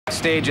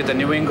backstage at the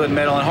New England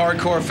Metal and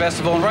Hardcore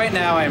Festival, and right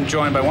now I am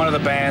joined by one of the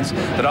bands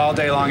that all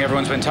day long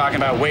everyone's been talking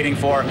about, waiting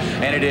for,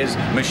 and it is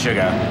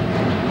Meshuggah.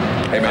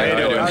 Hey man,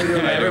 how you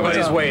doing?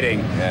 Everybody's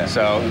waiting,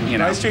 so, you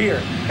know. Nice to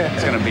hear.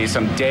 It's going to be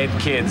some dead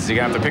kids. You're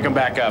going to have to pick them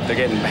back up. They're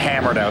getting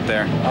hammered out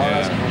there.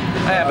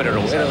 But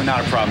it'll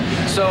not a problem.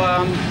 So,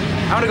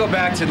 I want to go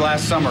back to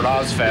last summer at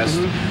Ozfest,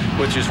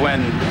 which is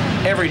when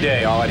every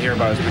day all I'd hear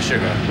about was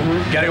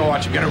Meshuggah. Gotta go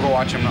watch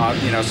him,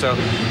 you know. So,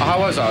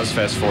 how was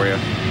Ozfest for you?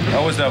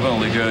 That was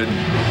definitely good.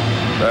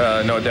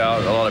 No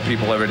doubt, a lot of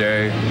people every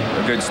day,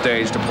 a good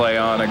stage to play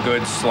on, a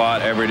good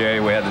slot every day.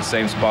 We had the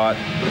same spot,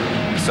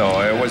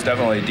 so it was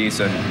definitely a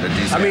decent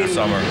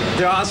summer.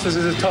 The Ozfest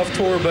is a tough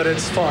tour, but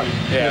it's fun.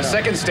 Yeah, you know?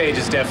 Second stage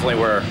is definitely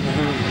where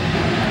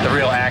the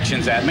real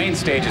action's at. Main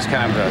stage is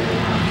kind of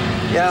a...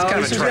 Yeah, it's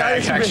kind of a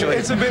drag, actually.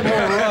 It's a bit more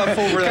rough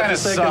over at the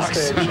second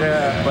stage.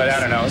 Yeah. But I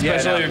don't know.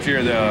 Especially if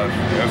you're the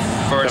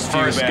first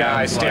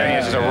guy standing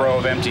at just a row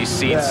of empty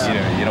seats. You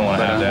don't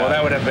want to have that. Well,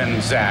 that would have been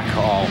Zach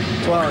all.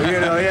 Well, you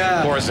know,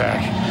 yeah. Poor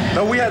Zach.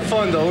 No, we had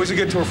fun, though. It was a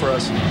good tour for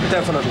us.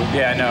 Definitely.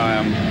 Yeah,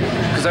 no,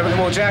 because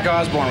well, Jack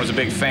Osborne was a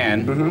big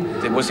fan.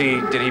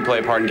 Did he play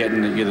a part in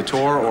getting you the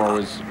tour, or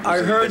did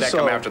that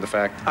come after the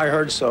fact? I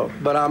heard so,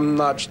 but I'm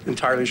not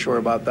entirely sure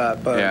about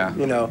that. But,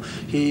 you know,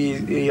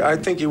 I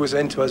think he was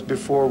into us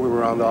before we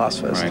were on the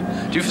Ozfest.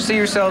 Right. Do you see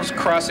yourselves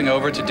crossing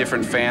over to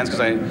different fans?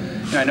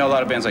 Because I know a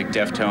lot of bands like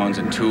Deftones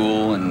and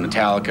Tool and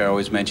Metallica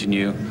always mention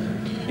you.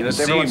 You know, it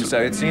seems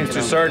to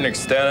a certain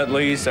extent, at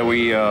least, that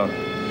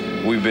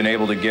we've been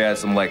able to get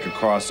some like a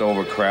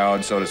crossover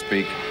crowd, so to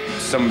speak.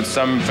 Some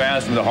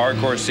fans from the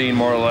hardcore scene,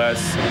 more or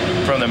less,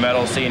 from the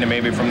metal scene, and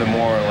maybe from the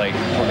more like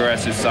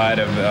progressive side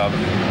of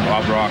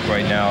pop rock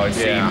right now. It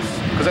seems.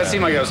 Because that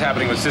seemed like it was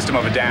happening with System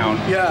of a Down.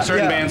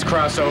 Certain bands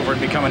cross over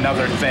and become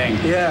another thing.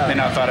 They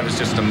now thought it was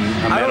just a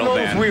metal band. I don't know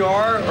if we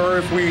are or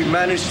if we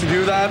managed to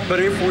do that, but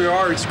if we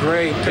are, it's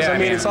great. Because I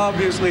mean, it's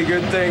obviously a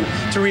good thing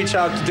to reach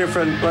out to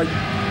different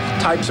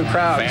types of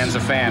crowds. Fan's a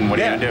fan. What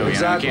are you going to do?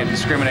 Exactly. You can't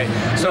discriminate.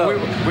 So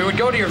we would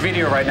go to your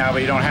video right now,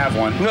 but you don't have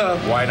one. No.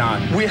 Why not?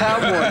 We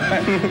have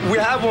one. We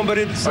have one, but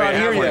it's not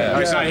here yet. Oh,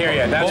 it's not here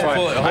yet. That's why.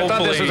 I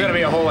thought this was going to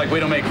be a whole, we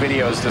don't make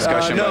videos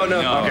discussion. No.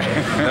 Okay.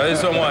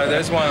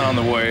 There's one on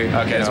the way.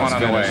 Okay, there's one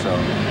on the way. So.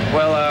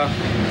 Well,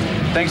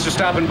 thanks for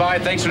stopping by.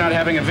 Thanks for not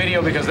having a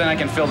video, because then I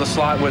can fill the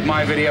slot with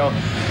my video.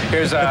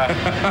 Here's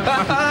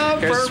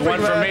one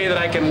for me that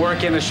I can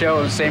work in the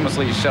show and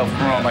shamelessly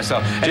self-promote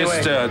myself.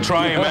 Anyway. Just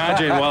try and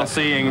imagine while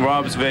seeing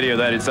Rob's video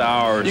that it's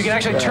ours. You can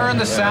actually turn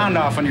the sound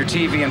off on your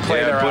TV and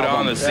play their album. Put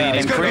on the CD.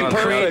 It's going to be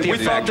perfect. We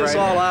thought this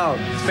all out.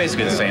 It's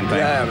basically the same thing.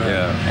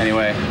 Yeah.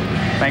 Anyway,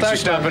 thanks for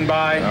stopping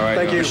by. All right.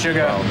 Thank you.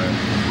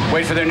 Meshuggah.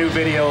 Wait for their new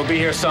video. It'll be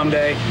here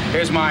someday.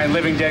 Here's mine,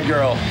 Living Dead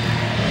Girl,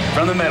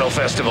 from the Metal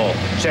Festival.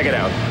 Check it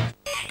out.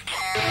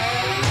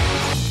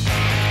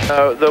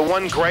 The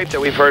one gripe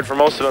that we've heard from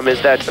most of them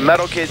is that the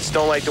metal kids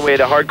don't like the way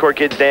the hardcore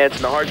kids dance,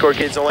 and the hardcore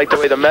kids don't like the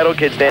way the metal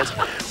kids dance.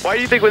 Why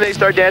do you think when they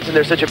start dancing,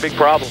 there's such a big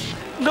problem?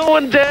 No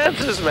one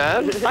dances,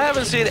 man. I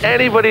haven't seen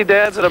anybody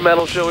dance at a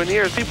metal show in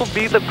years. People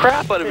beat the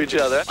crap out of each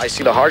other. I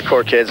see the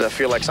hardcore kids, I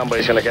feel like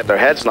somebody's going to get their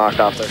heads knocked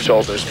off their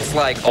shoulders. It's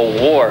like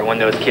a war when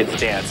those kids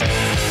dance.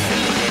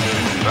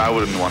 I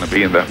wouldn't want to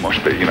be in that mosh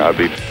pit, you know, I'd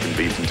be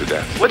beaten to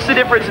death. What's the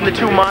difference in the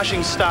two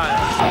moshing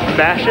styles?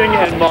 Mashing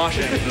and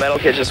moshing. Metal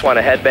kids just want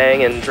to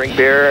headbang and drink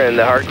beer, and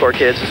the hardcore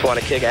kids just want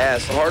to kick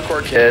ass. The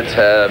hardcore kids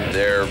have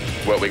their,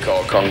 what we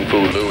call Kung Fu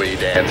Louie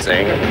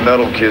dancing.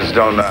 Metal kids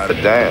don't know how to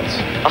dance.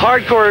 The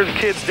hardcore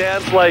kids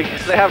dance like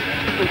they have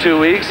in 2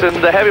 weeks, and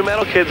the heavy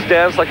metal kids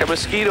dance like a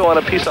mosquito on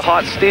a piece of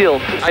hot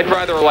steel. I'd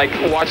rather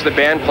watch the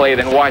band play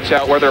than watch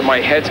out whether my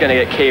head's gonna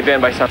get caved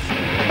in by something.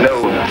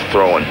 No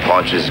throwing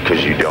punches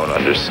because you don't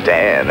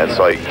understand. That's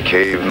like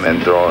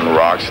cavemen throwing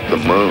rocks at the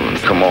moon.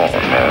 Come on,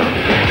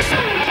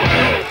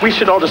 man. We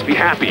should all just be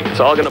happy. It's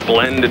all gonna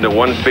blend into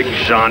one big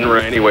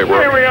genre anyway.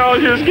 Can we all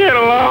just get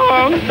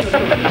along?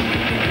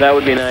 That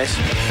would be nice.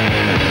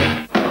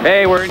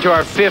 Hey, we're into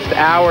our 5th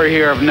hour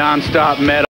here of non-stop metal.